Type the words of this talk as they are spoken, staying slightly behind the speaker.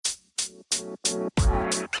Hello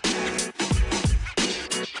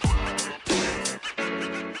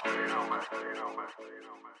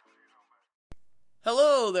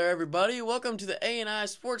there, everybody. Welcome to the A&I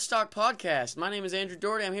Sports Talk Podcast. My name is Andrew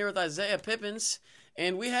Dougherty. I'm here with Isaiah Pippins,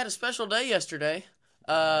 and we had a special day yesterday.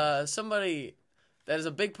 Somebody that is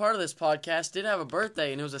a big part of this podcast did have a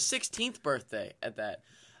birthday, and it was a 16th birthday at that.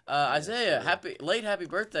 Isaiah, happy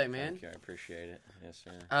birthday, man. Thank you. I appreciate it. Yes,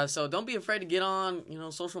 sir. So don't be afraid to get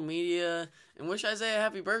on, social media and wish Isaiah a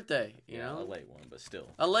happy birthday. You know, a late one, but still.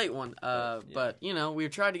 A late one. But we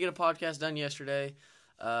tried to get a podcast done yesterday.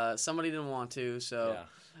 Somebody didn't want to, so. Yeah,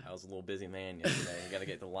 I was a little busy man yesterday. You got to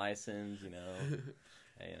get the license,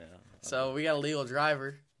 So we got a legal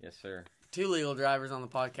driver. Yes, sir. 2 legal drivers on the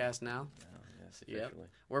podcast now. Oh, yes, officially.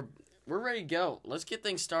 Yep. We're ready to go. Let's get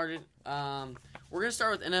things started. We're gonna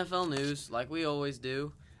start with NFL news, like we always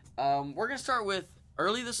do. We're gonna start with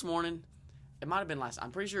early this morning. It might have been last.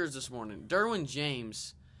 I'm pretty sure it was this morning. Derwin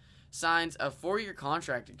James signs a 4-year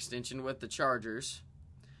contract extension with the Chargers.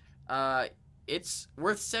 It's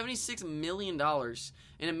worth $76 million, and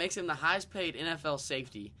it makes him the highest-paid NFL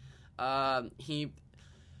safety. Last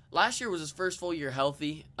year was his first full year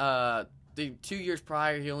healthy. The 2 years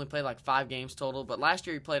prior, he only played like 5 games total, but last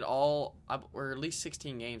year he played or at least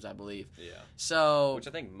 16 games, I believe. Yeah. So, which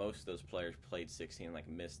I think most of those players played 16, like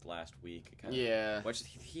missed last week. Yeah. Which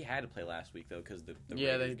he had to play last week though, because the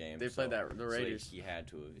Raiders game. They played the Raiders. So he had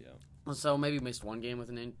to have. Yeah. So maybe missed one game with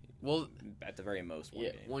an injury. Well, at the very most, one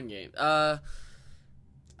game. One game. I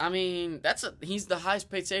mean, he's the highest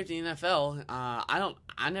paid safety in the NFL.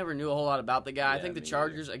 I never knew a whole lot about the guy. Yeah, I think the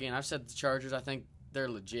Chargers, again, I've said the Chargers, I think they're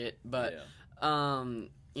legit, but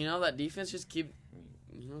that defense just keep.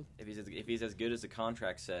 If he's as good as the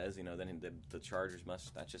contract says, then the Chargers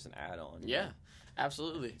that's just an add-on. Yeah,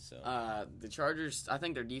 absolutely. So the Chargers, I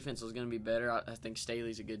think their defense is going to be better. I think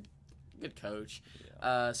Staley's a good coach.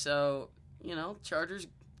 Yeah. Chargers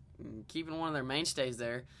keeping one of their mainstays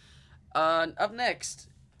there. Up next,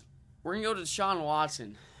 we're going to go to Deshaun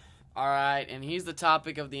Watson. All right, and he's the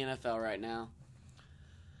topic of the NFL right now.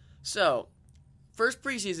 So, first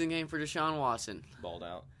preseason game for Deshaun Watson. Balled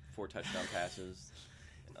out, 4 touchdown passes.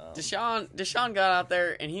 Deshaun got out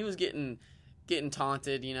there and he was getting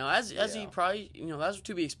taunted, as he probably, that's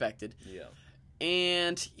to be expected. Yeah.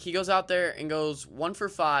 And he goes out there and goes 1 for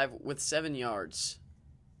 5 with 7 yards.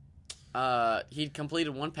 He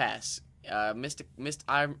completed 1 pass. Missed.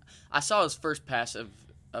 I saw his first pass of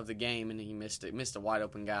the game and he missed a wide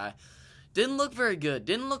open guy. Didn't look very good.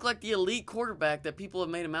 Didn't look like the elite quarterback that people have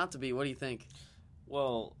made him out to be. What do you think?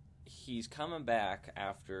 Well, he's coming back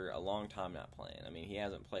after a long time not playing. I mean, he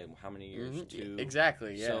hasn't played how many years? Mm-hmm. 2.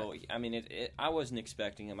 Exactly, yeah. So, I mean, I wasn't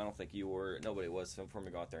expecting him. I don't think you were. Nobody was for him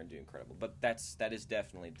to go out there and do incredible. But that is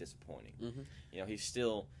definitely disappointing. Mm-hmm. He's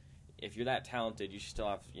still, if you're that talented, you still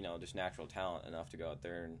have, just natural talent enough to go out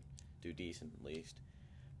there and do decent at least.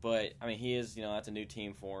 But, I mean, he is, that's a new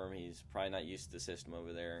team for him. He's probably not used to the system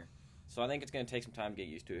over there. So I think it's going to take some time to get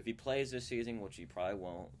used to. If he plays this season, which he probably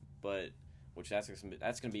won't, that's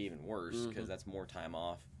going to be even worse because that's more time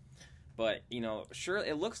off. But sure,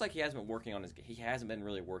 it looks like he hasn't been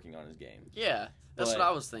really working on his game. Yeah, that's what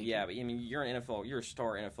I was thinking. Yeah, but I mean, you're a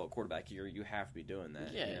star NFL quarterback. You have to be doing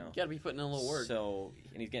that. Yeah, you got to be putting in a little work. So,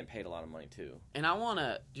 and he's getting paid a lot of money too. And I want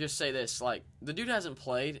to just say this: like the dude hasn't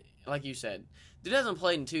played, like you said, dude hasn't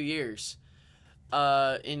played in 2 years.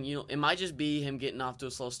 And it might just be him getting off to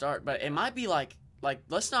a slow start, but it might be like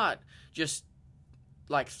let's not just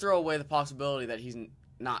throw away the possibility that he's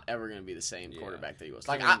not ever going to be the same quarterback that he was.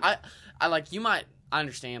 Like I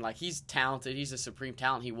understand he's talented, he's a supreme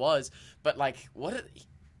talent, he was, but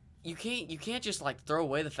you can't just throw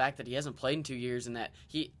away the fact that he hasn't played in 2 years and that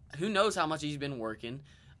who knows how much he's been working.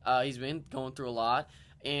 He's been going through a lot,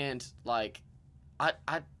 and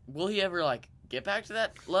will he ever get back to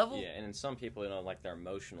that level? Yeah, and in some people, their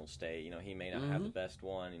emotional state, he may not have the best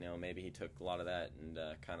one. Maybe he took a lot of that and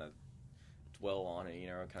kind of dwell on it.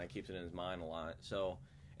 Kind of keeps it in his mind a lot. So,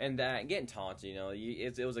 and that getting taunted,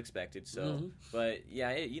 it was expected. So, but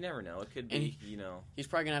yeah, you never know. It could be, he's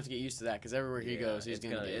probably gonna have to get used to that because everywhere he goes, it's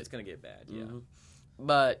gonna get bad. Yeah.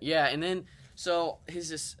 But yeah, and then so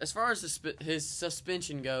as far as his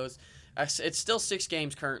suspension goes, it's still 6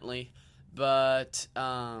 games currently, but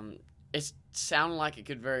it's sounding like it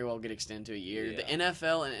could very well get extended to a year. Yeah. The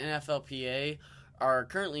NFL and NFLPA are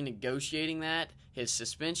currently negotiating his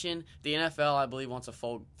suspension. The NFL, I believe, wants a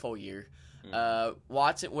full year.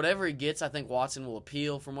 Watson, whatever he gets, I think Watson will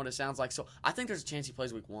appeal from what it sounds like. So I think there's a chance he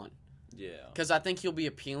plays week 1. Yeah. Because I think he'll be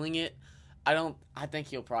appealing it. I think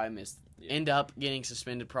he'll probably end up getting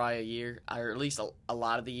suspended probably a year, or at least a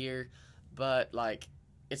lot of the year. But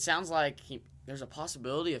it sounds like there's a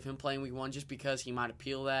possibility of him playing week 1 just because he might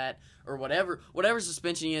appeal that or whatever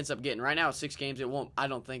suspension he ends up getting. Right now it's 6 games. It won't. I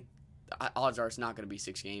don't think odds are it's not going to be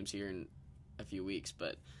 6 games here in a few weeks,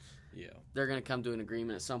 but yeah, they're going to come to an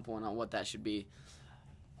agreement at some point on what that should be.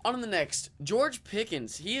 On to the next, George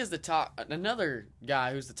Pickens. He is another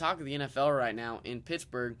guy who's the talk of the NFL right now in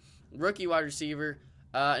Pittsburgh. Rookie wide receiver.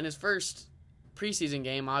 In his first preseason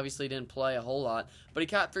game, obviously didn't play a whole lot, but he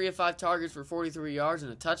caught 3 of 5 targets for 43 yards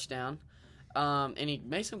and a touchdown. And he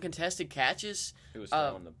made some contested catches. Who was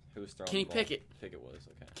throwing the Kenny ball? Pickett. Pickett was,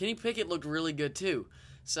 okay. Kenny Pickett looked really good too.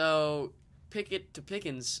 So Pickett to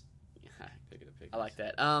Pickens. Pickett to Pickens. I like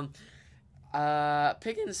that.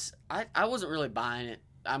 Pickens, I wasn't really buying it.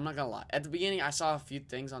 I'm not gonna lie. At the beginning, I saw a few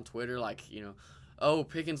things on Twitter like, oh,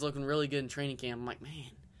 Pickens looking really good in training camp. I'm like,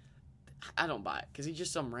 man, I don't buy it because he's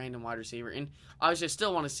just some random wide receiver. And obviously, I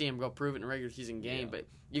still want to see him go prove it in a regular season game. Yeah. But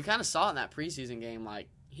you kind of saw it in that preseason game, like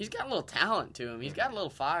he's got a little talent to him. He's got a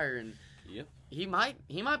little fire, and Yep. he might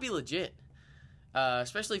be legit,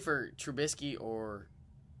 especially for Trubisky or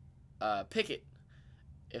Pickett.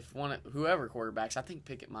 If whoever quarterbacks, I think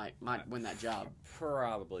Pickett might win that job.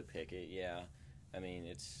 Probably Pickett, yeah. I mean,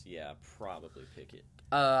 probably Pickett.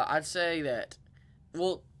 I'd say that.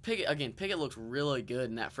 Well, Pickett looks really good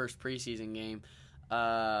in that first preseason game,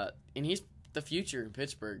 and he's the future in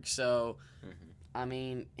Pittsburgh. So, I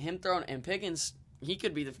mean, him throwing and Pickens, he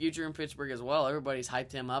could be the future in Pittsburgh as well. Everybody's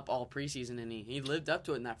hyped him up all preseason, and he lived up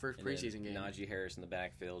to it in that first preseason game. Najee Harris in the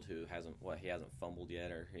backfield, who hasn't fumbled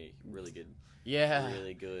yet, or really good. Yeah,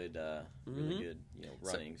 really good,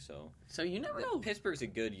 running. So you never know. Pittsburgh's a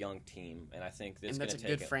good young team, and I think this is and that's going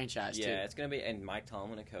to a good franchise too. Yeah, it's going to be, and Mike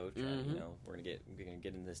Tomlin, a coach. We're going to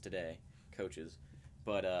get into this today, coaches.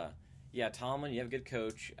 But Tomlin, you have a good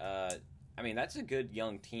coach. I mean, that's a good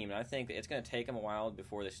young team, and I think it's going to take them a while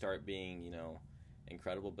before they start being,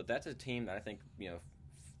 incredible. But that's a team that I think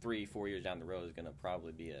 3-4 years down the road is going to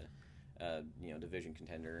probably be a division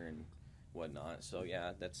contender and whatnot. So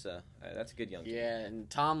yeah, that's a good young team. Yeah, and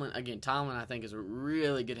Tomlin I think is a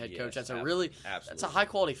really good head coach. That's absolutely. That's a high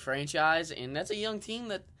quality franchise, and that's a young team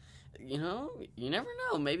that you never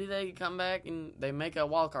know. Maybe they come back and they make a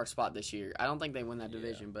wild card spot this year. I don't think they win that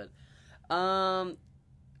division, but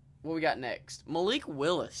what we got next? Malik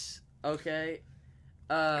Willis. Okay,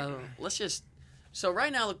 So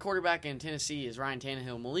right now the quarterback in Tennessee is Ryan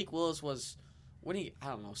Tannehill. Malik Willis was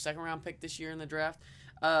second round pick this year in the draft.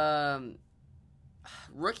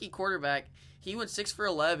 Rookie quarterback, he went 6 for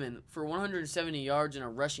 11 for 170 yards and a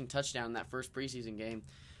rushing touchdown in that first preseason game.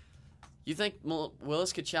 You think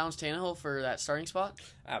Willis could challenge Tannehill for that starting spot?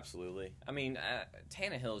 Absolutely. I mean,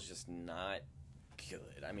 Tannehill's just not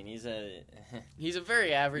good. I mean, he's a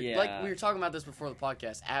very average. Yeah. Like we were talking about this before the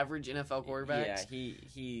podcast. Average NFL quarterbacks. Yeah,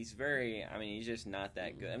 he's very. I mean, he's just not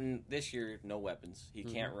that good. I mean, this year no weapons. He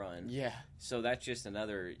can't run. Yeah. So that's just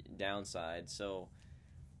another downside. So,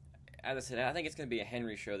 as I said, I think it's going to be a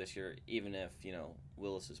Henry show this year, even if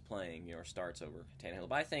Willis is playing or starts over Tannehill.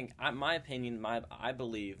 But I think, my opinion, I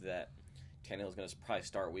believe that Tannehill's going to probably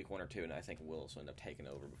start week 1 or 2, and I think Willis will end up taking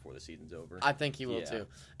over before the season's over. I think he will too.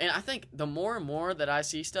 And I think the more and more that I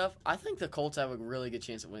see stuff, I think the Colts have a really good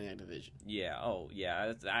chance of winning that division. Yeah. Oh,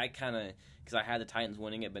 yeah. I kind of, because I had the Titans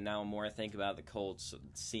winning it, but now the more I think about it, the Colts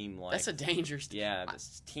seem like that's a dangerous team. Yeah,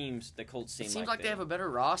 the Colts seem like they have a better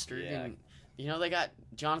roster. Yeah. And, they got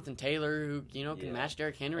Jonathan Taylor who can match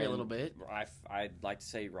Derrick Henry a little bit. I'd like to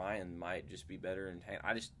say Ryan might just be better than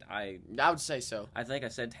I would say so. I think I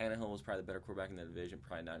said Tannehill was probably the better quarterback in the division.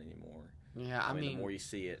 Probably not anymore. Yeah, I mean the more you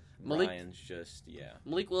see it, Ryan's just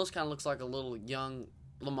Malik Willis kind of looks like a little young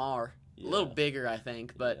Lamar, a little bigger, I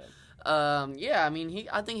think. But I mean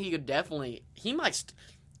I think he could definitely. He might.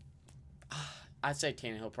 I'd say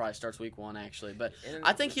Tannehill probably starts week 1, actually. But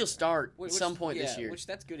I think he'll start at some point this year. Which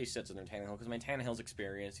that's good he sits under Tannehill because, Tannehill's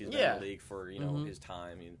experience. He's been in the league for, his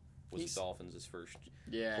time. He was the Dolphins his first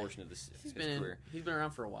portion of his career. He's been around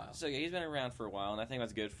for a while. So, he's been around for a while, and I think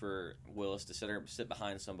that's good for Willis to sit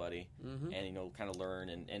behind somebody and, kind of learn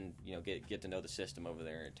and get to know the system over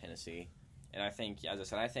there in Tennessee. And I think,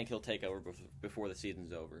 as I said, he'll take over before the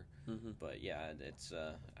season's over. But yeah, it's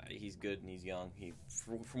he's good and he's young.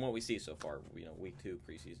 From what we see so far, week 2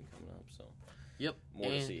 preseason coming up. So more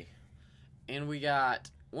to see. And we got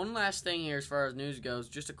one last thing here as far as news goes.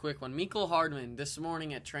 Just a quick one. Mecole Hardman this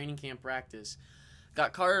morning at training camp practice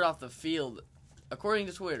got carted off the field, according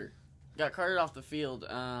to Twitter. Got carted off the field.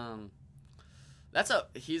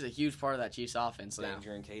 He's a huge part of that Chiefs offense now.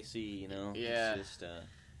 Danger in KC, Yeah. It's just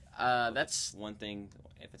that's one thing.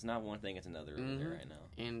 If it's not one thing, it's another over there right now.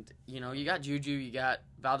 And you got Juju, you got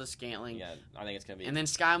Valdez Scantling. Yeah, I think it's gonna be. And then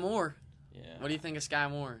Sky Moore. Yeah. What do you think of Sky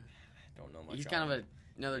Moore? I don't know much. He's kind of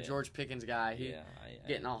another George Pickens guy.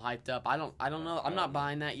 Getting all hyped up. I don't know. I'm not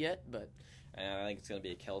buying that yet, but and I think it's going to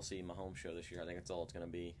be a Kelsey Mahomes show this year. I think that's all it's going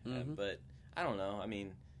to be. Mm-hmm. But I don't know. I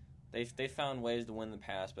mean, they found ways to win in the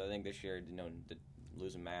past, but I think this year,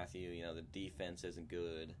 losing Matthew, the defense isn't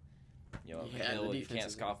good. Hill, you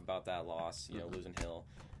can't scoff about that loss. Losing Hill.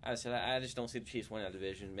 I just don't see the Chiefs winning that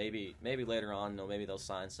division. Maybe later on, maybe they'll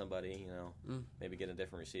sign somebody. Maybe get a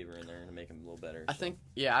different receiver in there to make them a little better. I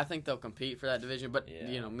think they'll compete for that division. But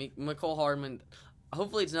McCole Hardman.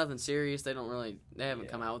 Hopefully it's nothing serious. They haven't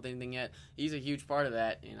come out with anything yet. He's a huge part of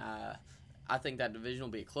that, and I think that division will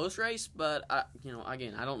be a close race. But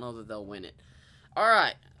again, I don't know that they'll win it. All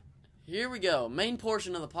right, here we go. Main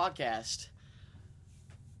portion of the podcast.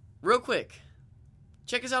 Real quick,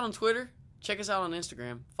 check us out on Twitter. Check us out on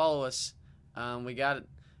Instagram. Follow us. We got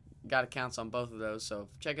accounts on both of those, so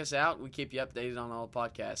check us out. We keep you updated on all the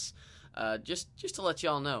podcasts. Just to let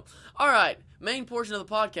y'all know. All right, main portion of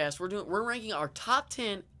the podcast. We're ranking our top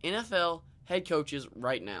 10 NFL head coaches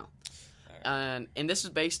right now, and this is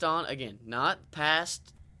based on, again, not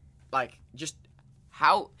past, just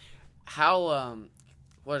how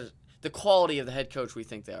what is the quality of the head coach we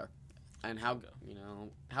think they are, and how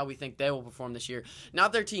we think they will perform this year.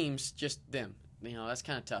 Not their teams, just them. That's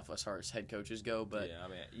kind of tough as far as head coaches go, but yeah, I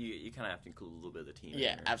mean, you kind of have to include a little bit of the team.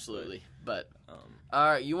 Yeah, in there, absolutely. But all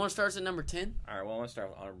right, you want to start us at number 10? All right, well, I want to start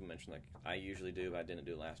with honorable mention, like I usually do, but I didn't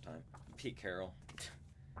do it last time. Pete Carroll,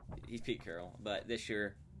 he's Pete Carroll, but this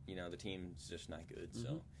year, the team's just not good.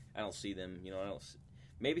 So I don't see them.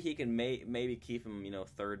 Maybe he can maybe keep him,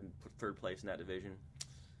 third place in that division.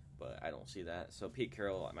 But I don't see that. So Pete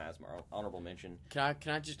Carroll, as my honorable mention. Can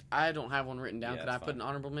I just? I don't have one written down. Yeah, Can I put an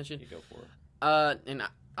honorable mention? You go for it. And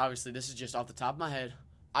obviously this is just off the top of my head.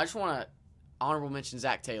 I just want to honorable mention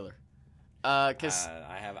Zach Taylor. Cause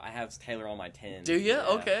I have Taylor on my 10. Do you?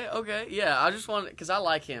 Yeah. Okay. Yeah, I just want because I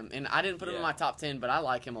like him, and I didn't put him in my top 10, but I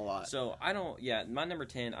like him a lot. So I don't. Yeah, my number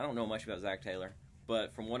 10. I don't know much about Zach Taylor,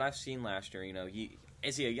 but from what I've seen last year,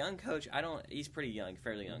 is he a young coach? He's pretty young,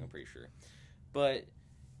 fairly young, I'm pretty sure, but.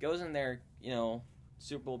 Goes in there,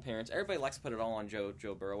 Super Bowl appearance. Everybody likes to put it all on Joe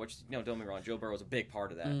Burrow, which, don't get me wrong, Joe Burrow is a big part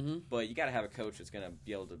of that. Mm-hmm. But you got to have a coach that's going to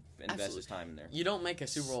be able to invest his time in there. You don't make a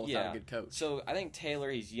Super Bowl without a good coach. So I think Taylor,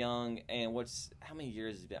 he's young, and how many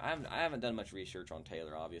years has he been? I haven't done much research on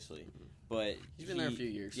Taylor, obviously, but he's been there a few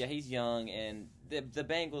years. Yeah, he's young, and the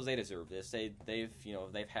Bengals, they deserve this. They've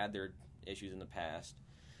had their issues in the past.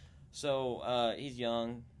 So he's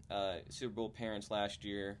young. Super Bowl appearance last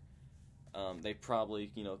year. They probably,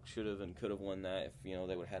 should have and could have won that if,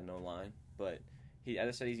 they would have had no line. But as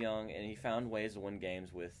I said, he's young, and he found ways to win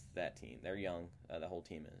games with that team. They're young, the whole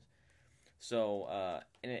team is. So,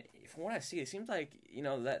 from what I see, it seems like,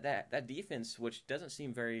 that defense, which doesn't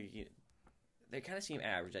seem very, they kind of seem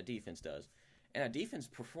average, that defense does. And that defense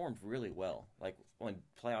performed really well, like when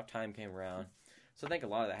playoff time came around. So I think a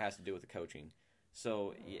lot of that has to do with the coaching.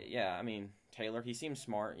 So, yeah, I mean, Taylor, he seems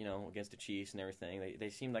smart, against the Chiefs and everything. They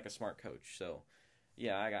seem like a smart coach. So,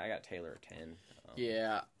 yeah, I got Taylor at 10.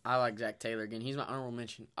 Yeah, I like Zach Taylor again. He's my honorable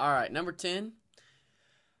mention. All right, number 10.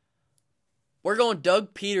 We're going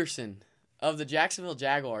Doug Peterson of the Jacksonville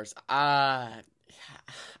Jaguars. I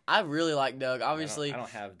really like Doug, obviously. I don't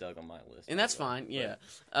have Doug on my list. And that's fine, yeah.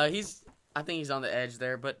 I think he's on the edge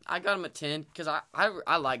there, but I got him at 10 because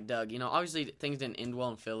I like Doug. Obviously things didn't end well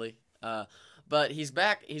in Philly. But he's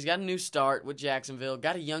back. He's got a new start with Jacksonville.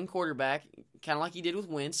 Got a young quarterback, kind of like he did with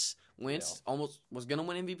Wentz. Wentz almost was going to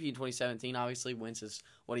win MVP in 2017. Obviously, Wentz is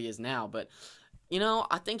what he is now. But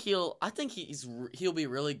I think he'll be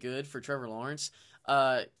really good for Trevor Lawrence.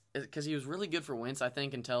 Because he was really good for Wentz, I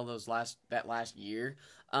think, until that last year.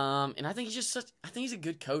 And I think he's a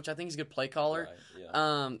good coach. I think he's a good play caller. Right,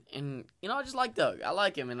 yeah. And I just like Doug. I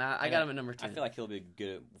like him, and I got him at number 10. I feel like he'll be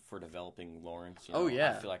good for developing Lawrence. Oh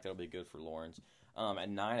yeah. I feel like that'll be good for Lawrence. At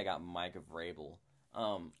 9, I got Mike Vrabel.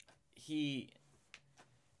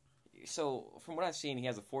 So from what I've seen, he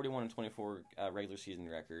has a 41-24 regular season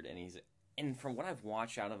record, and from what I've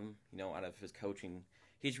watched out of him, out of his coaching.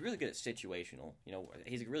 He's really good at situational.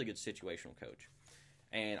 He's a really good situational coach.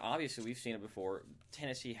 And obviously, we've seen it before.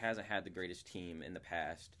 Tennessee hasn't had the greatest team in the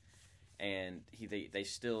past. And they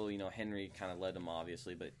still, Henry kind of led them,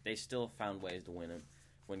 obviously, but they still found ways to win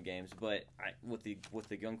games. But with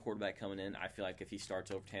the young quarterback coming in, I feel like if he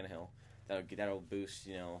starts over Tannehill, that'll boost,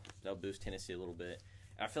 Tennessee a little bit.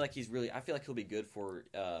 I feel like he'll be good for,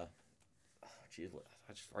 I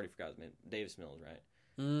just already forgot his name. Davis Mills, right?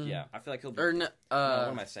 Yeah, I feel like he'll be... no, what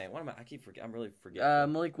am I saying? I keep forgetting. I'm really forgetful.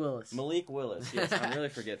 Malik Willis. Malik Willis, yes. I'm really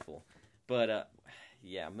forgetful. But,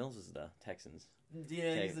 yeah, Mills is the Texans. Yeah,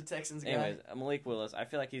 Okay. he's the Texans guy. Anyways, Malik Willis, I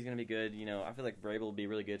feel like he's going to be good. I feel like Vrabel will be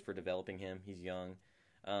really good for developing him. He's young.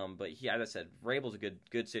 But as I said, Vrabel's a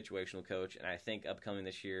good situational coach, and I think upcoming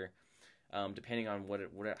this year, depending on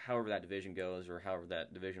however that division goes or however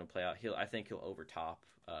that division will play out, I think he'll overtop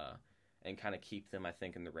and kind of keep them, I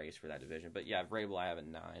think, in the race for that division. But yeah, Vrabel I have at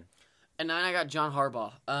 9. At 9, I got John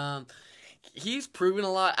Harbaugh. He's proven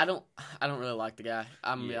a lot. I don't really like the guy.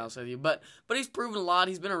 I'm gonna be honest with you, but he's proven a lot.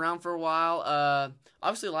 He's been around for a while.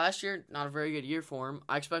 Obviously last year not a very good year for him.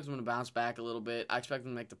 I expect him to bounce back a little bit. I expect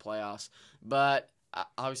him to make the playoffs, but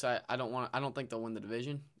obviously I don't think they'll win the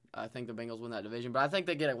division. I think the Bengals win that division, but I think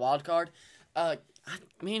they get a wild card.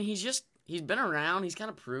 He's been around. He's kind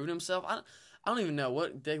of proven himself. I don't even know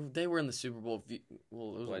what they were in the Super Bowl.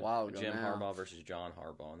 Well, it was a while ago. Jim now. Harbaugh versus John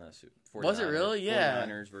Harbaugh, and that's Was it really? Yeah.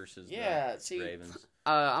 49ers versus the Ravens.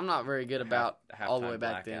 I'm not very good about all the way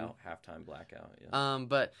back Halftime blackout. Yeah.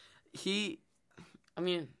 But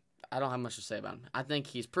I don't have much to say about him. I think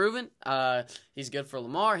he's proven. He's good for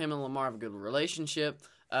Lamar. Him and Lamar have a good relationship.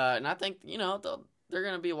 And I think they're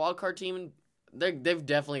going to be a wild card team, and they've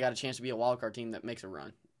definitely got a chance to be a wild card team that makes a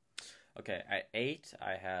run. Okay, at 8,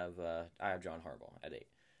 I have John Harbaugh at 8.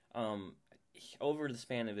 Over the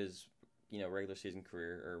span of his regular season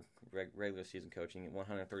career or regular season coaching,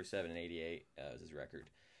 137 and 88 is his record.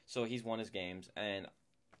 So he's won his games, and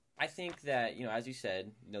I think that as you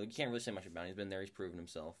said, you can't really say much about him. He's been there, he's proven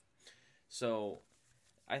himself. So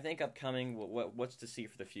I think upcoming, what's to see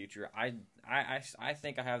for the future? I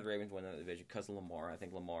think I have the Ravens win that division because of Lamar. I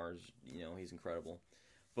think Lamar's he's incredible,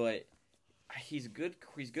 but he's good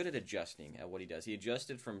at adjusting at what he does. He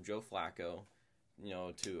adjusted from Joe Flacco,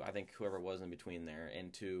 to I think whoever was in between there,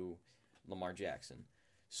 and to Lamar Jackson.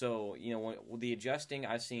 So the adjusting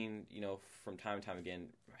I've seen from time to time again.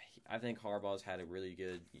 I think Harbaugh's had a really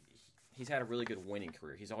good winning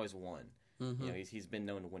career. He's always won. Mm-hmm. He's been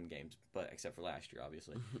known to win games, but except for last year,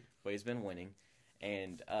 obviously. But he's been winning.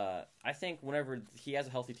 And I think whenever he has a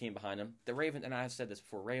healthy team behind him, the Ravens, and I've said this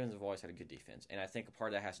before, Ravens have always had a good defense. And I think a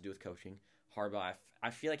part of that has to do with coaching. Harbaugh, I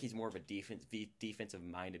feel like he's more of a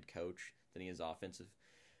defensive-minded coach than he is offensive.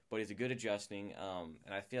 But he's a good adjusting,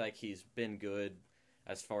 and I feel like he's been good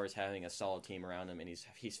as far as having a solid team around him, and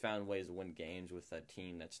he's found ways to win games with a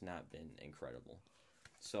team that's not been incredible.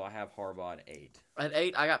 So I have Harbaugh at 8. At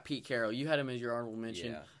 8, I got Pete Carroll. You had him as your honorable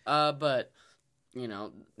mention. Yeah. But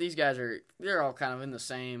these guys they're all kind of in the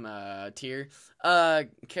same tier.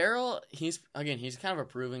 Carroll, he's kind of a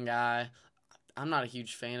proven guy. I'm not a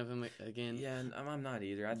huge fan of him again. Yeah, and I'm not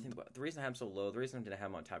either. I think the reason I have him so low, the reason I'm going to have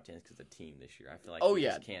him on top 10 is because of the team this year. I feel like he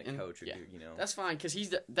just can't coach or do. That's fine because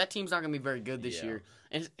that team's not going to be very good this year.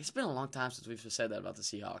 And it's been a long time since we've said that about the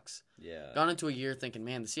Seahawks. Yeah. Gone into a year thinking,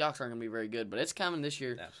 man, the Seahawks aren't going to be very good, but it's coming this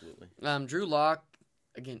year. Absolutely. Drew Lock,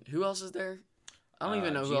 again, who else is there? I don't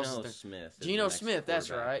even know who else is there. Geno Smith, that's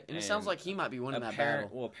right. And it sounds like he might be winning that battle.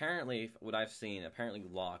 Well, apparently, what I've seen,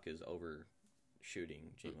 Locke is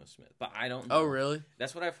overshooting Geno Smith, but I don't know. Oh, really?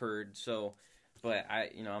 That's what I've heard. So, but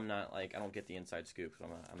I'm not I don't get the inside scoop.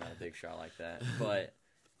 I'm not a big shot like that. But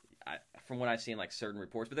from what I've seen, certain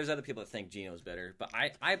reports, but there's other people that think Geno's better. But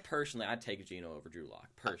I personally, I'd take Geno over Drew Lock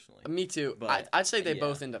personally. Me too. But I'd say they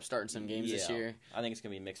both end up starting some games this year. I think it's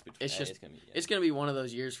gonna be mixed between. It's gonna be one of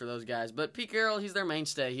those years for those guys. But Pete Carroll, he's their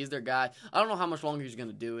mainstay. He's their guy. I don't know how much longer he's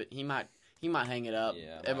gonna do it. He might hang it up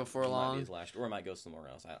before long. Might be his last, or it might go somewhere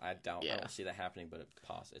else. I doubt. I don't see that happening, but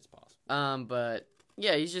it's possible. But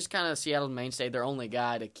yeah, he's just kind of Seattle's mainstay. Their only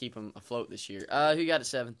guy to keep him afloat this year. Who you got at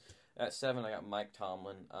 7? At 7, I got Mike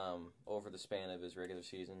Tomlin. Over the span of his regular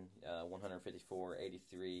season, 154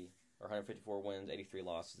 wins, 83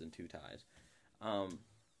 losses, and 2 ties.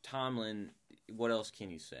 Tomlin, what else can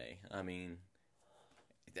you say? I mean,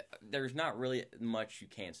 there's not really much you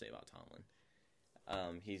can say about Tomlin.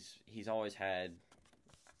 He's always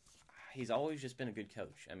just been a good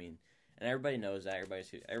coach. I mean, and everybody knows that.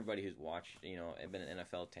 Everybody who's watched, been an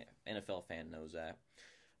NFL fan knows that.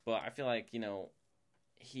 But I feel like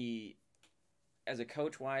he, as a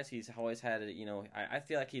coach-wise, he's always had I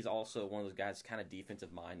feel like he's also one of those guys kind of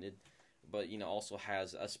defensive-minded, but, also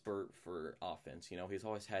has a spurt for offense. He's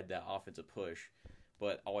always had that offensive push,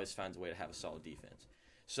 but always finds a way to have a solid defense.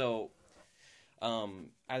 So,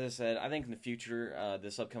 as I said, I think in the future,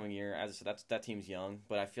 this upcoming year, as I said, that team's young,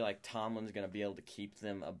 but I feel like Tomlin's going to be able to keep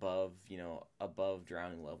them above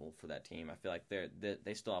drowning level for that team. I feel like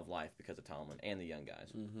they still have life because of Tomlin and the young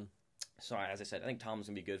guys. Mm-hmm. So, as I said, I think Tomlin's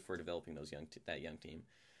going to be good for developing that young team.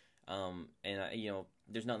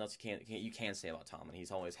 There's nothing else you can say about Tomlin.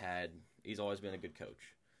 He's always been a good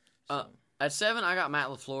coach. So. At 7, I got Matt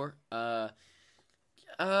LaFleur.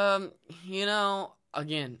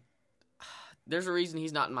 Again, there's a reason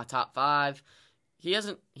he's not in my top 5. He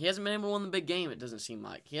hasn't been able to win the big game, it doesn't seem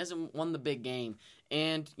like. He hasn't won the big game.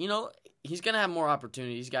 And, he's going to have more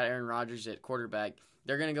opportunities. He's got Aaron Rodgers at quarterback.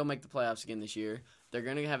 They're going to go make the playoffs again this year. They're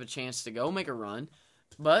going to have a chance to go make a run.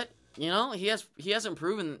 But, he hasn't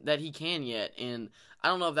proven that he can yet. And I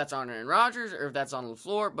don't know if that's on Aaron Rodgers or if that's on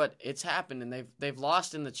LaFleur, but it's happened. And they've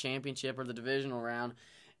lost in the championship or the divisional round,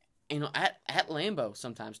 at Lambeau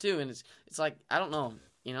sometimes too. And it's like, I don't know.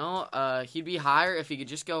 He'd be higher if he could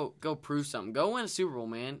just go prove something. Go win a Super Bowl,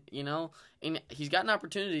 man. And he's got an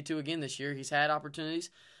opportunity to again this year. He's had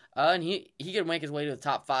opportunities. And he could make his way to the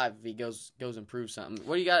top 5 if he goes and proves something.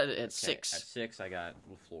 What do you got at 6? At 6, I got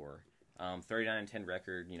LaFleur. 39-10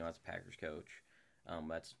 record. As a Packers coach.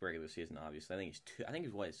 That's regular season, obviously. I think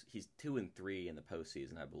he's 2-3 in the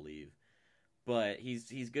postseason, I believe. But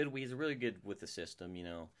he's good. He's really good with the system.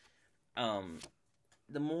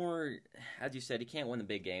 The more, as you said, he can't win the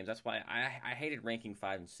big games. That's why I hated ranking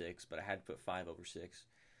 5 and 6, but I had to put 5 over 6,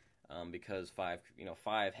 because 5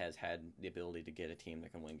 has had the ability to get a team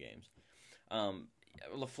that can win games.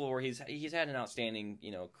 LaFleur, he's had an outstanding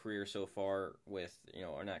career so far with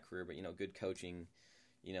or not career, but good coaching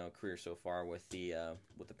career so far with the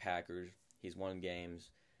Packers. He's won games.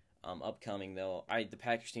 Upcoming though, the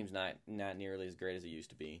Packers team's not nearly as great as it used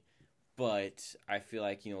to be. But I feel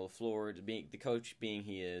like LaFleur, being the coach being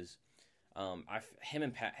he is, him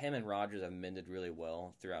and Rodgers have mended really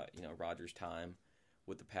well throughout Rodgers' time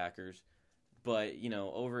with the Packers. But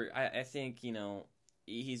I think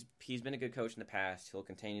he's been a good coach in the past. He'll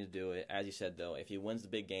continue to do it. As you said though, if he wins the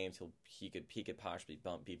big games, he could possibly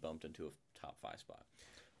be bumped into a top 5 spot.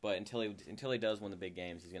 But until he does win the big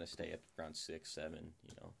games, he's gonna stay up around 6, 7,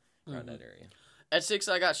 around that area. At 6,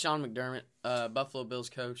 I got Sean McDermott, Buffalo Bills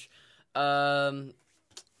coach. Again,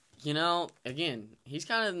 he's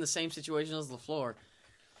kind of in the same situation as LaFleur.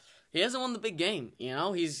 He hasn't won the big game.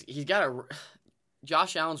 He's got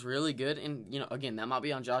Josh Allen's really good, and again, that might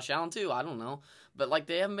be on Josh Allen too. I don't know, but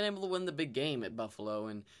they haven't been able to win the big game at Buffalo,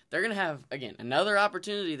 and they're gonna have again another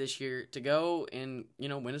opportunity this year to go and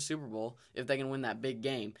win a Super Bowl if they can win that big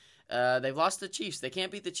game. They've lost to the Chiefs. They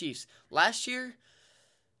can't beat the Chiefs. Last year,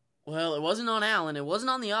 well, it wasn't on Allen. It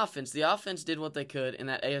wasn't on the offense. The offense did what they could in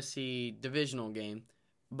that AFC divisional game.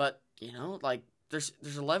 But, there's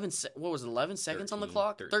 11 seconds on the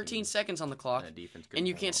clock? 13 seconds on the clock, and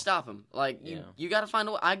you can't stop them. You got to find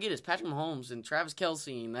a way. I get it. It's Patrick Mahomes and Travis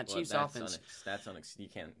Kelce and that Chiefs offense. You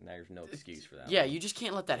can't. There's no excuse for that. Yeah, you just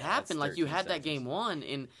can't let that happen. You had that game won,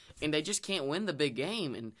 and they just can't win the big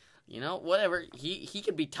game. And, whatever. He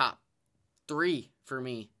could be top 3 for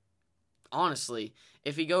me. Honestly,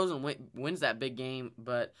 if he goes and wins that big game,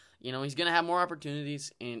 but he's gonna have more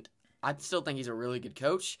opportunities, and I still think he's a really good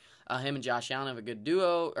coach. Him and Josh Allen have a good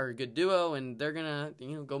duo, and they're gonna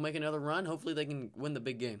go make another run. Hopefully, they can win the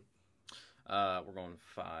big game. We're going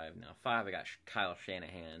 5 now. 5, I got Kyle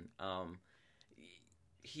Shanahan.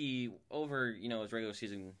 He over his regular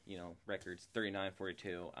season records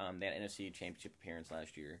 39-42. They had an NFC Championship appearance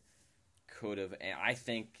last year. Could have, and I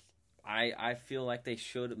think. I feel like they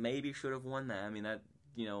should have won that. I mean that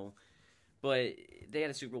but they had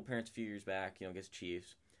a Super Bowl appearance a few years back, against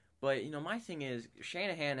Chiefs. But my thing is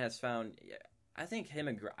Shanahan has found. I think him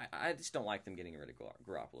and I just don't like them getting rid of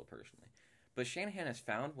Garoppolo personally. But Shanahan has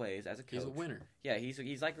found ways as a coach. He's a winner. Yeah,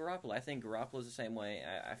 he's like Garoppolo. I think Garoppolo's the same way.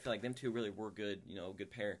 I feel like them two really were good, good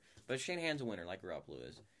pair. But Shanahan's a winner like Garoppolo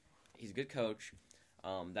is. He's a good coach.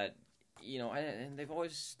 And they've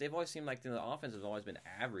always seemed like the offense has always been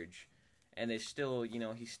average, and they still,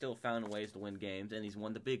 he's still found ways to win games, and he's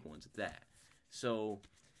won the big ones at that. So,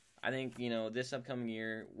 I think this upcoming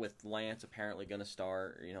year with Lance apparently going to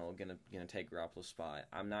start, going to take Garoppolo's spot.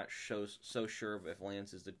 I'm not so sure if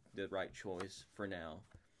Lance is the right choice for now.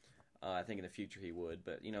 I think in the future he would,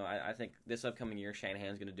 but I think this upcoming year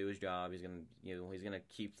Shanahan's going to do his job. He's going to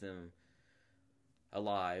keep them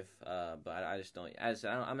alive, but I just don't.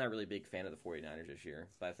 I'm not really a big fan of the 49ers this year,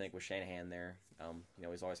 but I think with Shanahan there,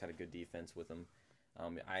 he's always had a good defense with him.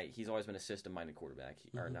 He's always been a system-minded quarterback,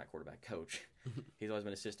 or not quarterback, coach. He's always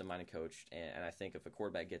been a system-minded coach, and I think if a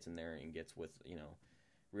quarterback gets in there and gets with,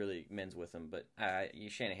 really mends with him. But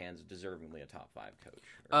Shanahan's deservingly a top 5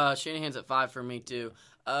 coach. Shanahan's at 5 for me too.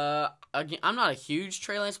 Again, I'm not a huge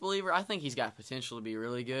Trey Lance believer. I think he's got potential to be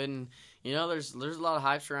really good, and there's a lot of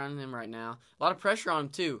hype surrounding him right now. A lot of pressure on him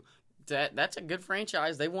too. That's a good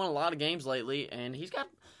franchise. They've won a lot of games lately, and he's got.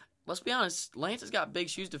 Let's be honest, Lance has got big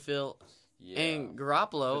shoes to fill. Yeah. And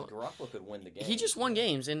Garoppolo could win the game. He just won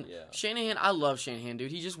games, and Shanahan. I love Shanahan, dude.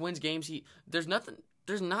 He just wins games. There's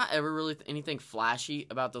not ever really anything flashy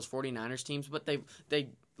about those 49ers teams, but they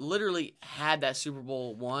literally had that Super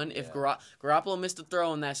Bowl won. If Garoppolo missed a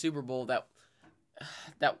throw in that Super Bowl,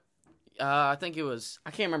 I think it was,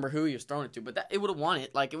 I can't remember who he was throwing it to, but it would have won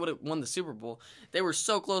it. Like, it would have won the Super Bowl. They were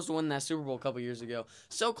so close to winning that Super Bowl a couple years ago.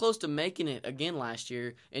 So close to making it again last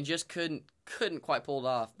year, and just couldn't quite pull it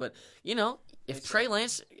off. But, if Trey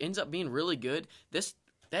Lance ends up being really good,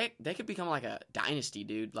 they could become like a dynasty,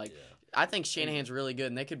 dude. Like, I think Shanahan's really good,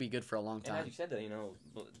 and they could be good for a long time. And as you said, that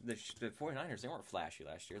the 49ers, they weren't flashy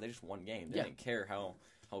last year. They just won games. They didn't care how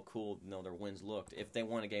cool their wins looked. If they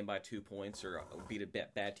won a game by 2 points or beat a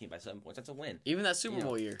bad team by 7 points, that's a win. Even that Super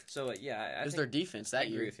Bowl year. So I think their defense that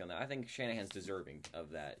year. I agree with you on that. I think Shanahan's deserving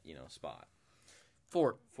of that spot.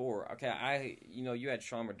 4. Okay, you had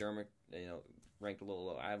Sean McDermott ranked a little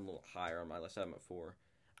low. I have him a little higher on my list. I have him at 4.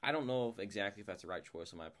 I don't know if that's the right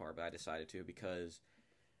choice on my part, but I decided to because.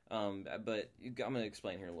 But I'm going to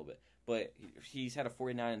explain here in a little bit. But he's had a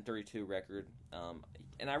 49-32 record,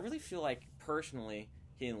 and I really feel like personally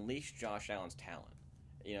he unleashed Josh Allen's talent,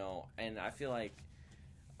 and I feel like,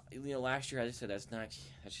 last year I just said that's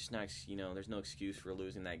just not, there's no excuse for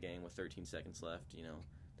losing that game with 13 seconds left.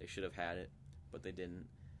 They should have had it, but they didn't.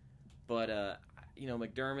 But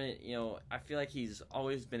McDermott, I feel like he's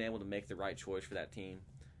always been able to make the right choice for that team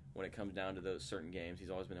when it comes down to those certain games. He's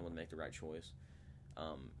always been able to make the right choice.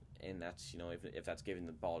 And that's, if that's giving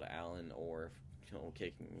the ball to Allen or,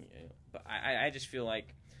 kicking. But I just feel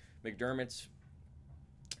like McDermott's,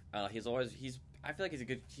 I feel like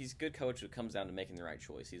he's a good coach when it comes down to making the right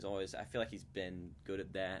choice. I feel like he's been good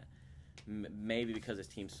at that. Maybe because his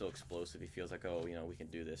team's so explosive, he feels like, we can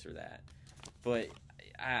do this or that. But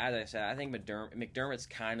as I said, I think McDermott's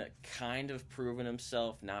kind of proven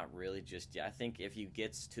himself. Not really just yet. I think if he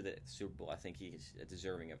gets to the Super Bowl, I think he's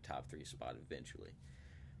deserving of top 3 spot eventually.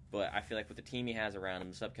 But I feel like with the team he has around him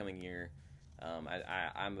this upcoming year,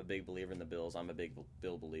 I'm a big believer in the Bills. I'm a big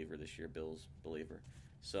Bill believer this year, Bills believer.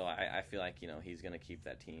 So I feel like he's going to keep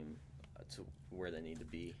that team to where they need to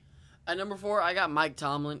be. At number 4, I got Mike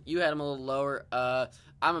Tomlin. You had him a little lower.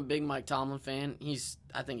 I'm a big Mike Tomlin fan.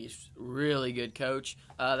 I think he's a really good coach.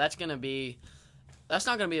 That's not going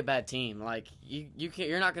to be a bad team. Like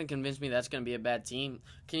you're not going to convince me that's going to be a bad team.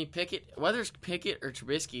 Can you pick it? Whether it's Pickett or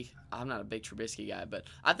Trubisky, I'm not a big Trubisky guy, but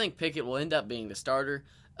I think Pickett will end up being the starter.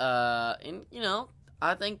 And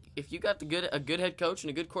I think if you got a good head coach and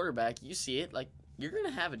a good quarterback, you see it. Like, you're going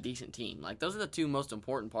to have a decent team. Like, those are the 2 most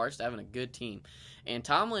important parts to having a good team. And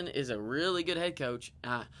Tomlin is a really good head coach.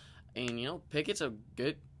 And Pickett's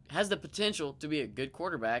has the potential to be a good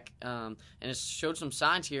quarterback. And has showed some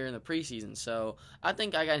signs here in the preseason. So, I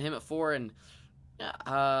think I got him at 4. And,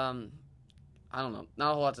 I don't know.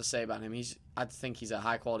 Not a whole lot to say about him. I think he's a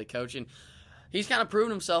high-quality coach. And he's kind of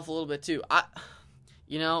proven himself a little bit, too.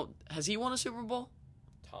 Has he won a Super Bowl?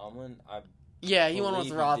 Tomlin? Yeah, he won with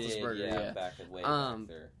Roethlisberger. Back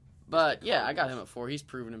there. But I got him at 4. He's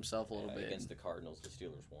proven himself a little bit. Against the Cardinals, the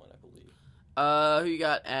Steelers won, I believe. Who you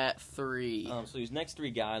got at 3? So these next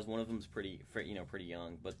 3 guys, one of them's pretty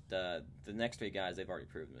young, but the next 3 guys, they've already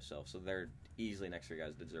proven themselves, so they're easily next 3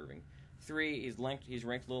 guys deserving. 3, he's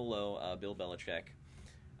ranked a little low. Bill Belichick,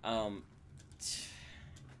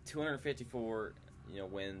 254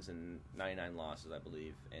 wins and 99 losses, I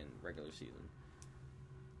believe, in regular season.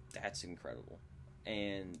 That's incredible.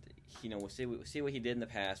 And we'll see what he did in the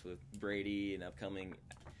past with Brady and upcoming.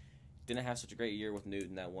 Didn't have such a great year with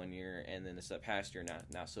Newton that one year, and then this past year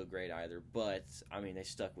not so great either. But they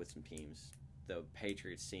stuck with some teams. The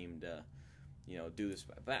Patriots seemed to, do this.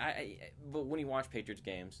 But when you watch Patriots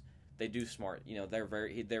games, they do smart. They're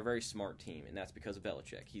a very smart team, and that's because of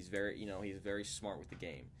Belichick. He's very smart with the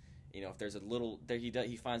game. If there's a little there,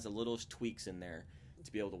 he finds the littlest tweaks in there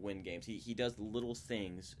to be able to win games. He does the little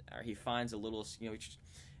things, or he finds a little.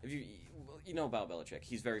 If you know about Belichick,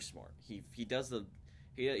 he's very smart. He does the.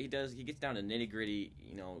 He gets down to nitty gritty,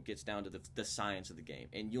 gets down to the science of the game.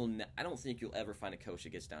 And I don't think you'll ever find a coach that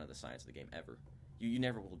gets down to the science of the game ever. You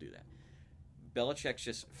never will do that. Belichick's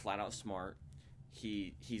just flat out smart.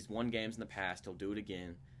 He's won games in the past. He'll do it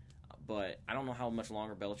again. But I don't know how much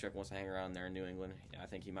longer Belichick wants to hang around there in New England. I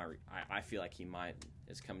think he might. I feel like he might.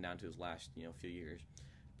 It's coming down to his last few years.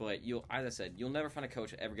 But as I said, you'll never find a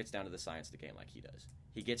coach that ever gets down to the science of the game like he does.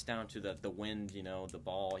 He gets down to the wind, the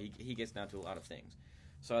ball. He gets down to a lot of things.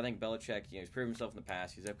 So I think Belichick, he's proven himself in the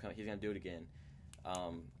past. He's going to do it again.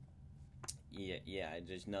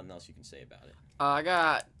 There's nothing else you can say about it. I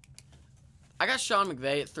got Sean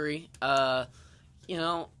McVay at 3.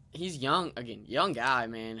 He's young again, young guy,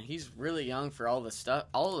 man. He's really young for all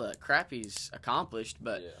the crap he's accomplished.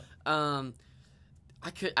 But I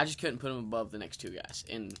just couldn't put him above the next 2 guys.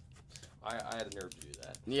 And I had the nerve to do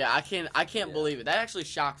that. Yeah, I can't believe it. That actually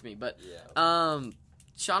shocked me. But Sean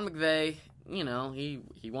McVay, you know, he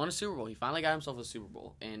won a Super Bowl. He finally got himself a Super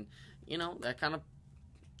Bowl, and you know that kind of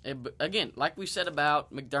again, like we said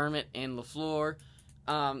about McDermott and LaFleur,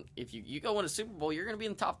 if you go win a Super Bowl, you're going to be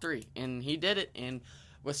in the top 3, and he did it. And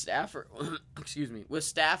with Stafford, with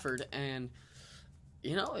Stafford, and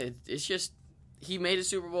you know, it's just he made a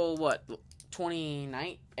Super Bowl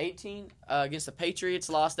 2018 against the Patriots,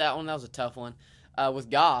 lost that one. That was a tough one with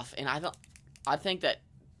Goff, and I think that,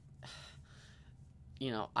 you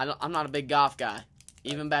know, I'm not a big Goff guy.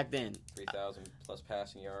 Even back then, 3,000 plus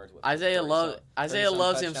passing yards. Isaiah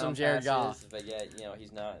loves him some Jared Goff, but yet you know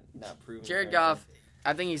he's not proven. Jared Goff,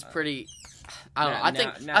 I think he's pretty. I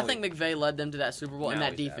don't know. I think McVay led them to that Super Bowl and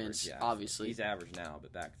that defense. Average, yeah. obviously, he's average now,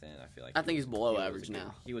 but back then I feel like I think he's below average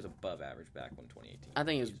now. He was above average back when 2018. I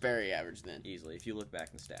think he was very average then. Easily, if you look back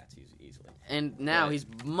in the stats, he's easily. And now he's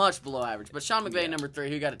much below average. But Sean McVay, number 3,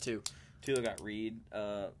 who got it 2? 2 got Reed.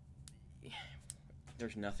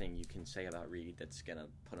 There's nothing you can say about Reed that's gonna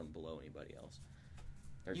put him below anybody else.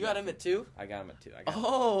 You got him at 2? I got him at 2.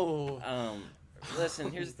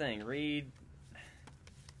 Listen, here's the thing, Reed.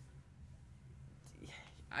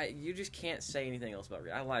 You just can't say anything else about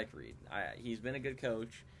Reed. I like Reed. He's been a good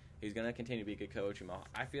coach. He's gonna continue to be a good coach.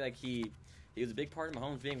 I feel like he was a big part of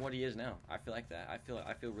Mahomes being what he is now. I feel like that. I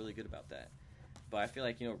feel really good about that. But I feel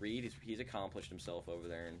like, you know, Reed, he's accomplished himself over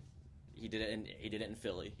there, and he did it in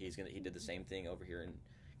Philly. He did the same thing over here in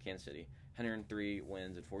Kansas City. 103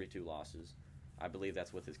 wins and 42 losses. I believe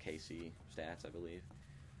that's with his KC stats, I believe.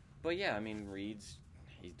 But yeah, I mean,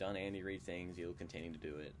 he's done Andy Reid things. He'll continue to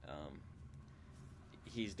do it.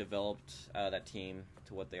 He's developed that team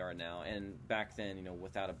to what they are now. And back then, you know,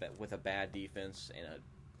 with a bad defense and a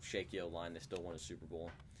shaky O-line, they still won a Super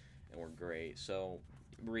Bowl and were great. So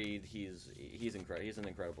Reid, he's incredible. He's an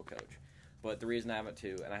incredible coach. But the reason I have it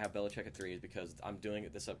 2 and I have Belichick at 3 is because I'm doing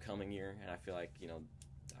it this upcoming year, and I feel like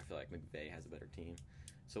McVay has a better team.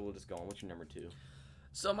 So we'll just go on. What's your number 2?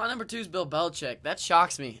 So my number 2 is Bill Belichick. That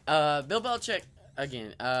shocks me. Bill Belichick,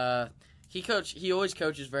 again, he always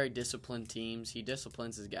coaches very disciplined teams. He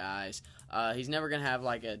disciplines his guys. He's never going to have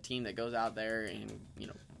like a team that goes out there and, you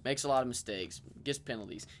know, makes a lot of mistakes, gets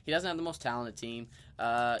penalties. He doesn't have the most talented team.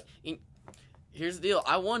 Here's the deal.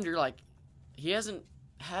 I wonder, like, he hasn't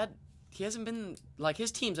been, like,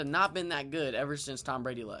 his teams have not been that good ever since Tom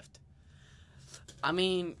Brady left. I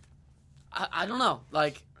mean, I don't know.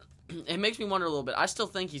 Like, it makes me wonder a little bit. I still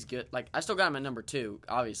think he's good. Like, I still got him at number 2,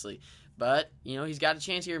 obviously. But, you know, he's got a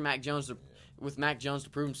chance here with Mac Jones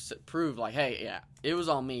to prove, like, hey, yeah, it was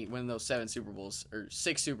all me winning those 6 Super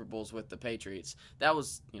Bowls with the Patriots. That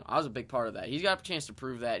was, you know, I was a big part of that. He's got a chance to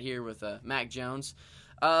prove that here with Mac Jones.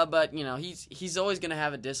 But, you know, he's always going to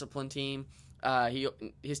have a disciplined team.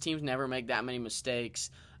 His teams never make that many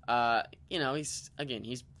mistakes. You know,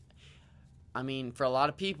 I mean, for a lot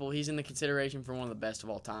of people, he's in the consideration for one of the best of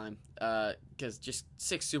all time. Because just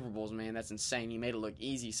 6 Super Bowls, man, that's insane. He made it look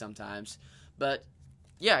easy sometimes. But,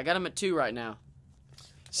 yeah, I got him at 2 right now.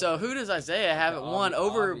 So who does Isaiah have at 1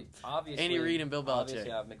 over Andy Reid and Bill Belichick?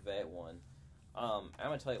 Obviously, I have McVay at 1. I'm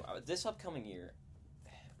going to tell you, this upcoming year,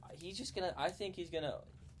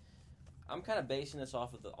 I'm kind of basing this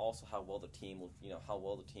off of also how well the team will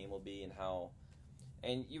be, and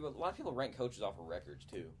a lot of people rank coaches off of records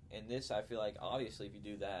too. And this, I feel like, obviously, if you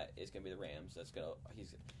do that, it's gonna be the Rams.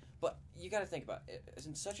 But you got to think about it. It's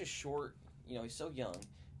in such a short, you know, he's so young.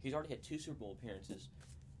 He's already had 2 Super Bowl appearances,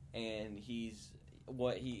 and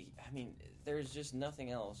there's just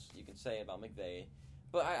nothing else you can say about McVay.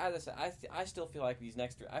 But I still feel like these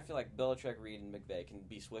next 3. I feel like Belichick, Reid, and McVay can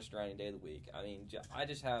be switched around any day of the week. I mean,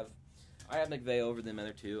 I have McVay over them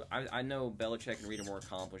other 2. I know Belichick and Reid are more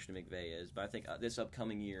accomplished than McVay is, but I think this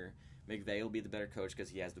upcoming year, McVay will be the better coach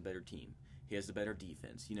because he has the better team. He has the better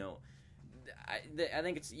defense. You know, I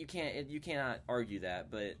think you cannot argue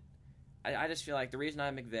that, but I just feel like the reason I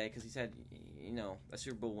have McVay, because he's had, you know, a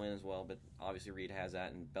Super Bowl win as well, but obviously Reid has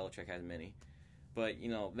that and Belichick has many. But, you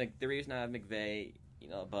know, the reason I have McVay, you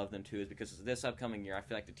know, above them too is because this upcoming year, I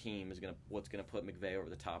feel like the team is what's gonna put McVay over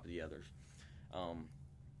the top of the others.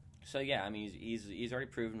 So yeah, I mean, he's already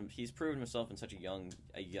proven himself in such a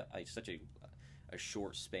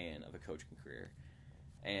short span of a coaching career,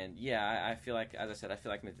 and yeah, I feel like, as I said,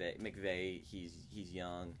 McVay, he's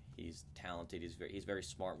young, he's talented, he's very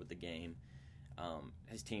smart with the game.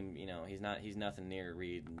 His team, you know, he's nothing near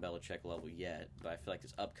Reid and Belichick level yet, but I feel like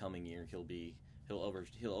this upcoming year he'll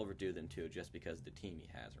overdo them too, just because of the team he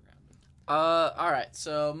has around him. All right,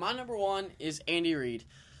 so my number 1 is Andy Reid.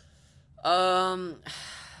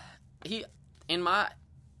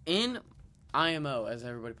 IMO, as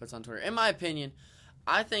everybody puts on Twitter. In my opinion,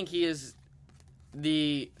 I think he is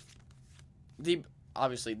the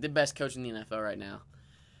obviously the best coach in the NFL right now.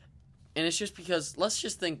 And it's just because, let's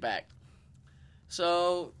just think back.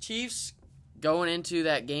 So, Chiefs going into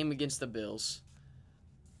that game against the Bills,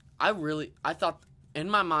 I thought, in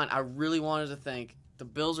my mind, I really wanted to think the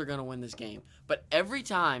Bills are going to win this game. But every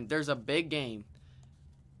time there's a big game,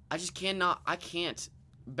 I can't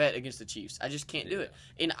bet against the Chiefs. I just can't do it.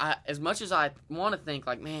 And as much as I want to think,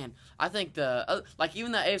 like, man, I think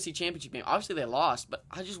even the AFC Championship game, obviously they lost, but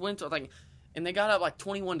I just went to, like, and they got up like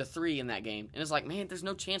 21-3 in that game. And it's like, man, there's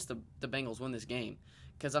no chance the Bengals win this game.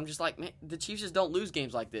 Because I'm just like, man, the Chiefs just don't lose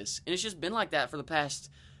games like this. And it's just been like that for the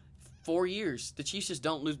past 4 years. The Chiefs just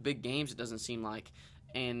don't lose big games, it doesn't seem like.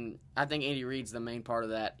 And I think Andy Reid's the main part of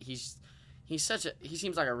that. He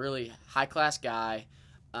seems like a really high-class guy.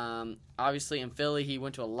 Obviously, in Philly, he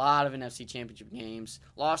went to a lot of NFC Championship games,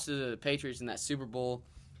 lost to the Patriots in that Super Bowl.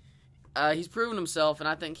 He's proven himself, and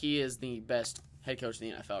I think he is the best head coach in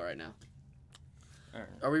the NFL right now. All right.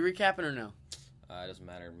 Are we recapping or no? It doesn't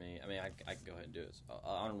matter to me. I mean, I can go ahead and do it.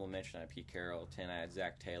 Honorable mention, I had Pete Carroll. 10, I had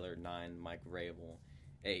Zach Taylor. 9, Mike Vrabel.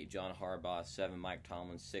 8, John Harbaugh. 7, Mike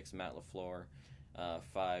Tomlin. 6, Matt LaFleur.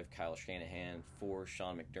 5, Kyle Shanahan. 4,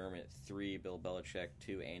 Sean McDermott. 3, Bill Belichick.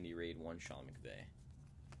 2, Andy Reid. 1, Sean McVay.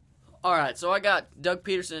 All right, so I got Doug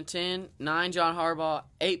Peterson at 10, 9, John Harbaugh,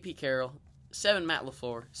 8, Pete Carroll, 7, Matt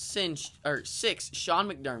LaFleur, 6, Sean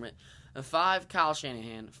McDermott, 5, Kyle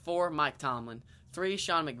Shanahan, 4, Mike Tomlin, 3,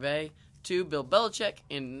 Sean McVay, 2, Bill Belichick,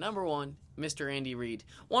 and number 1, Mr. Andy Reid.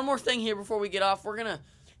 One more thing here before we get off.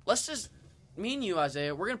 Me and you,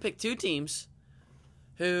 Isaiah, we're going to pick 2 teams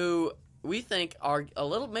who we think are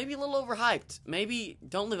maybe a little overhyped. Maybe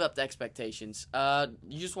don't live up to expectations.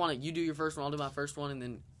 You do your first one, I'll do my first one, and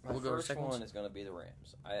then we'll go to second one. My first one is going to be the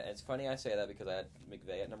Rams. It's funny I say that because I had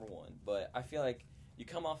McVay at number 1, but I feel like you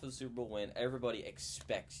come off of the Super Bowl win, everybody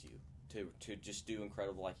expects you to just do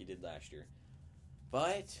incredible like you did last year.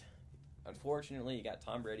 But unfortunately, you got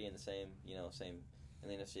Tom Brady in the same in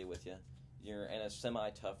the NFC with you. You're in a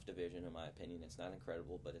semi-tough division, in my opinion. It's not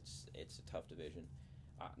incredible, but it's a tough division.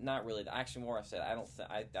 Not really. Actually, more I said, I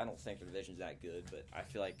don't think the division's that good, but I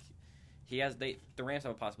feel like the Rams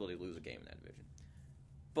have a possibility to lose a game in that division.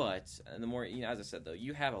 But the more, as I said though,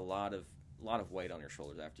 you have a lot of weight on your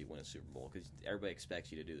shoulders after you win a Super Bowl because everybody expects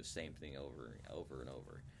you to do the same thing over and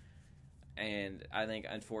over. And I think,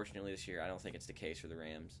 unfortunately, this year, I don't think it's the case for the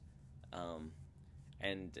Rams.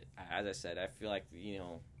 And as I said, I feel like,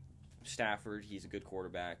 Stafford, he's a good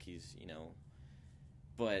quarterback.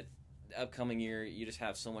 But the upcoming year, you just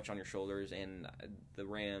have so much on your shoulders. And the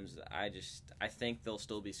Rams, I think they'll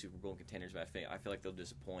still be Super Bowl contenders, but I feel like they'll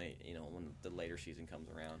disappoint, when the later season comes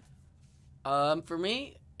around. For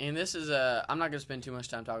me, and this is I'm not going to spend too much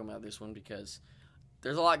time talking about this one because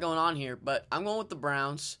there's a lot going on here, but I'm going with the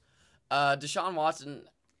Browns. Deshaun Watson,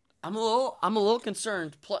 I'm a little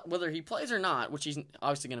concerned whether he plays or not, which he's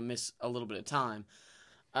obviously going to miss a little bit of time.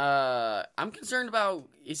 I'm concerned about,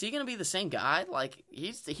 is he going to be the same guy? Like,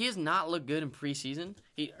 he has not looked good in preseason.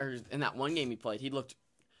 In that one game he played, he looked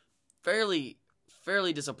fairly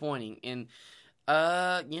disappointing. And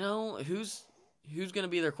who's going to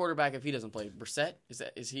be their quarterback if he doesn't play? Brissett?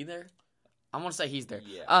 Is he there? I want to say he's there.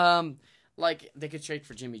 Yeah. They could trade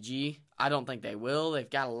for Jimmy G. I don't think they will. They've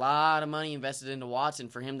got a lot of money invested into Watson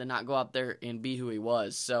for him to not go out there and be who he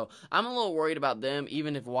was. So I'm a little worried about them,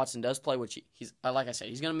 even if Watson does play, which he's like I said,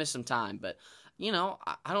 he's going to miss some time. But,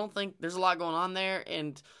 I don't think there's a lot going on there.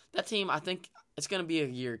 And that team, I think it's going to be a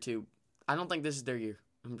year or two. I don't think this is their year.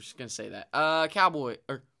 I'm just going to say that.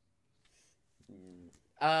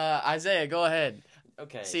 Isaiah, go ahead.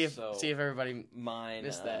 Okay. See if everybody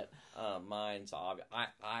missed that. Mine's obvious.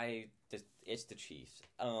 It's the Chiefs.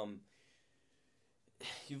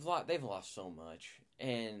 They've lost so much,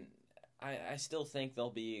 and I still think they'll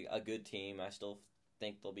be a good team. I still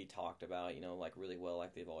think they'll be talked about, like really well,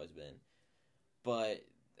 like they've always been. But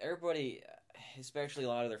everybody, especially a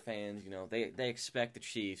lot of their fans, they expect the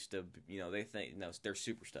Chiefs to, they think they're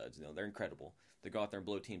super studs. They're incredible. They go out there and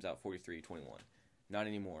blow teams out 43-21. Not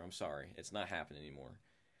anymore. I'm sorry, it's not happening anymore.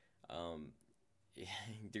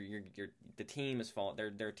 The team is falling.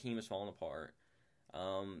 Their team is falling apart.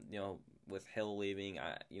 With Hill leaving,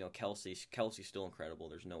 Kelsey's still incredible.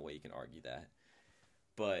 There's no way you can argue that.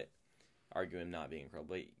 But argue him not being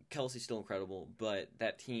incredible. But Kelsey's still incredible. But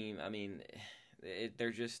that team, I mean,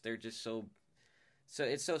 they're just so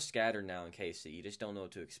it's so scattered now in KC. You just don't know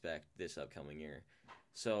what to expect this upcoming year.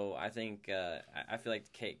 So I think I feel like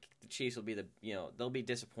the Chiefs will be they'll be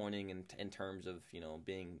disappointing in terms of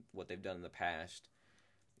being what they've done in the past.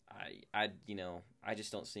 I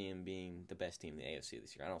just don't see him being the best team in the AFC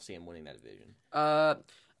this year. I don't see him winning that division.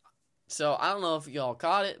 So I don't know if y'all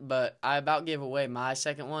caught it, but I about gave away my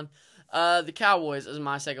second one. The Cowboys is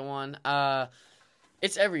my second one.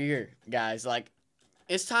 It's every year, guys. Like,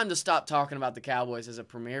 it's time to stop talking about the Cowboys as a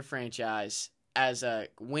premier franchise, as a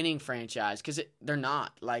winning franchise, because they're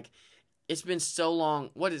not. Like, it's been so long.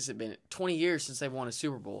 What has it been? 20 years since they've won a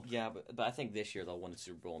Super Bowl. Yeah, but I think this year they'll win the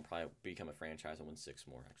Super Bowl and probably become a franchise and win 6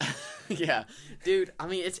 more. Actually. Yeah, dude. I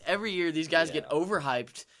mean, it's every year these guys get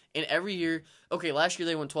overhyped, and every year. Okay, last year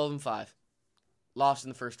they went 12-5, lost in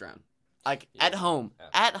the first round. Like at home,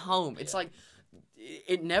 It's like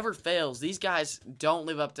it never fails. These guys don't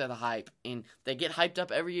live up to the hype, and they get hyped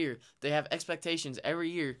up every year. They have expectations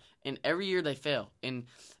every year, and every year they fail, and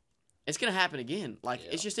it's gonna happen again. Like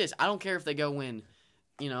it's just is. I don't care if they go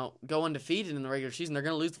undefeated in the regular season. They're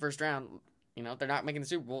gonna lose the first round. They're not making the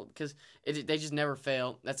Super Bowl because they just never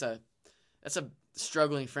fail. That's a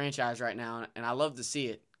struggling franchise right now, and I love to see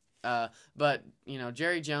it. But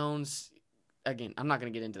Jerry Jones. Again, I'm not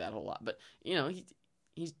going to get into that whole lot, but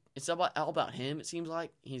it's all about him. It seems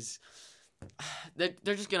like they're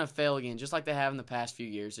just going to fail again, just like they have in the past few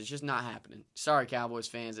years. It's just not happening. Sorry, Cowboys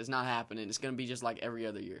fans, it's not happening. It's going to be just like every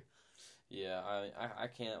other year. Yeah, I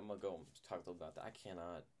can't. I'm gonna go talk a little about that. I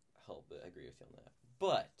cannot help but agree with you on that.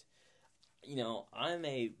 But a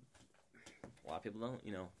lot of people don't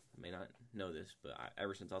may not know this, but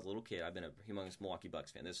ever since I was a little kid, I've been a humongous Milwaukee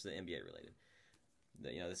Bucks fan. This is the NBA related.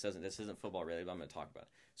 This isn't football related, but I'm going to talk about it.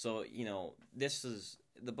 So, this is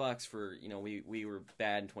the Bucks for, we were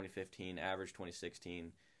bad in 2015, average 2016,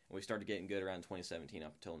 and we started getting good around 2017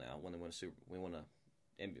 up until now when we won a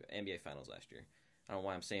NBA Finals last year. I don't know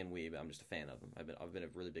why I'm saying we, but I'm just a fan of them. I've been a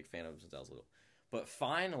really big fan of them since I was little. But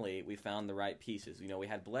finally, we found the right pieces. We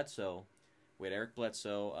had Bledsoe, we had Eric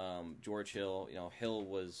Bledsoe, George Hill. Hill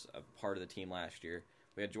was a part of the team last year.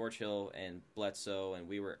 We had George Hill and Bledsoe, and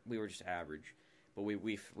we were just average. But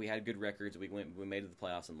we had good records. We made it to the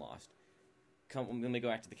playoffs and lost. Let me go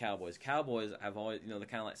back to the Cowboys. Cowboys, I've always they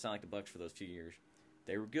kind of sound like the Bucks for those few years.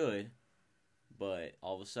 They were good, but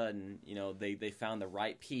all of a sudden, they found the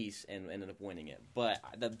right piece and ended up winning it. But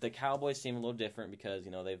the Cowboys seem a little different because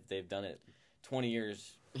they've done it 20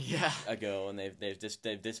 years ago, and they've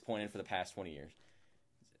disappointed for the past 20 years.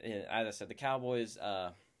 And as I said, the Cowboys.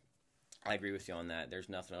 I agree with you on that. There's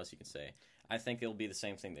nothing else you can say. I think it'll be the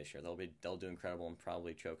same thing this year. They'll do incredible and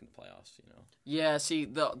probably choke in the playoffs. Yeah. See,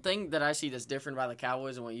 the thing that I see that's different about the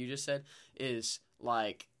Cowboys and what you just said is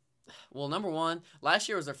number one, last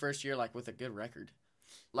year was their first year with a good record.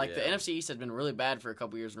 The NFC East had been really bad for a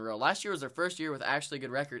couple years in a row. Last year was their first year with actually a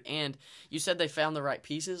good record, and you said they found the right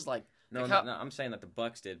pieces. No, I'm saying that the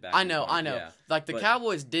Bucks did back. I know. Yeah. The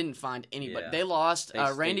Cowboys didn't find anybody. Yeah. They lost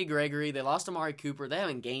Randy Gregory. They lost Amari Cooper. They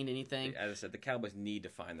haven't gained anything. As I said, the Cowboys need to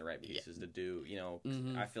find the right pieces to do.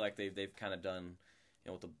 I feel like they've kind of done,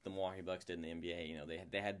 what the Milwaukee Bucks did in the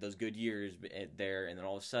NBA. They had those good years there, and then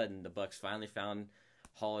all of a sudden the Bucks finally found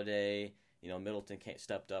Holiday. Middleton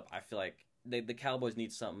stepped up. I feel like the Cowboys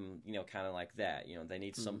need something, kind of like that. They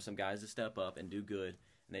need some guys to step up and do good,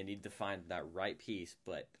 and they need to find that right piece,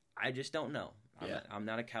 but. I just don't know. I'm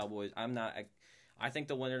not a Cowboys. I think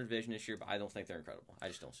they'll win their division this year, but I don't think they're incredible. I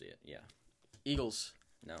just don't see it. Yeah. Eagles.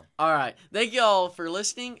 No. All right. Thank you all for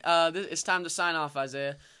listening. It's time to sign off,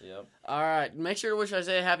 Isaiah. Yep. All right. Make sure to wish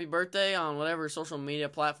Isaiah happy birthday on whatever social media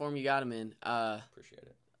platform you got him in. Appreciate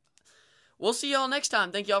it. We'll see y'all next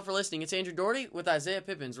time. Thank y'all for listening. It's Andrew Dougherty with Isaiah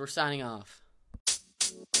Pippins. We're signing off.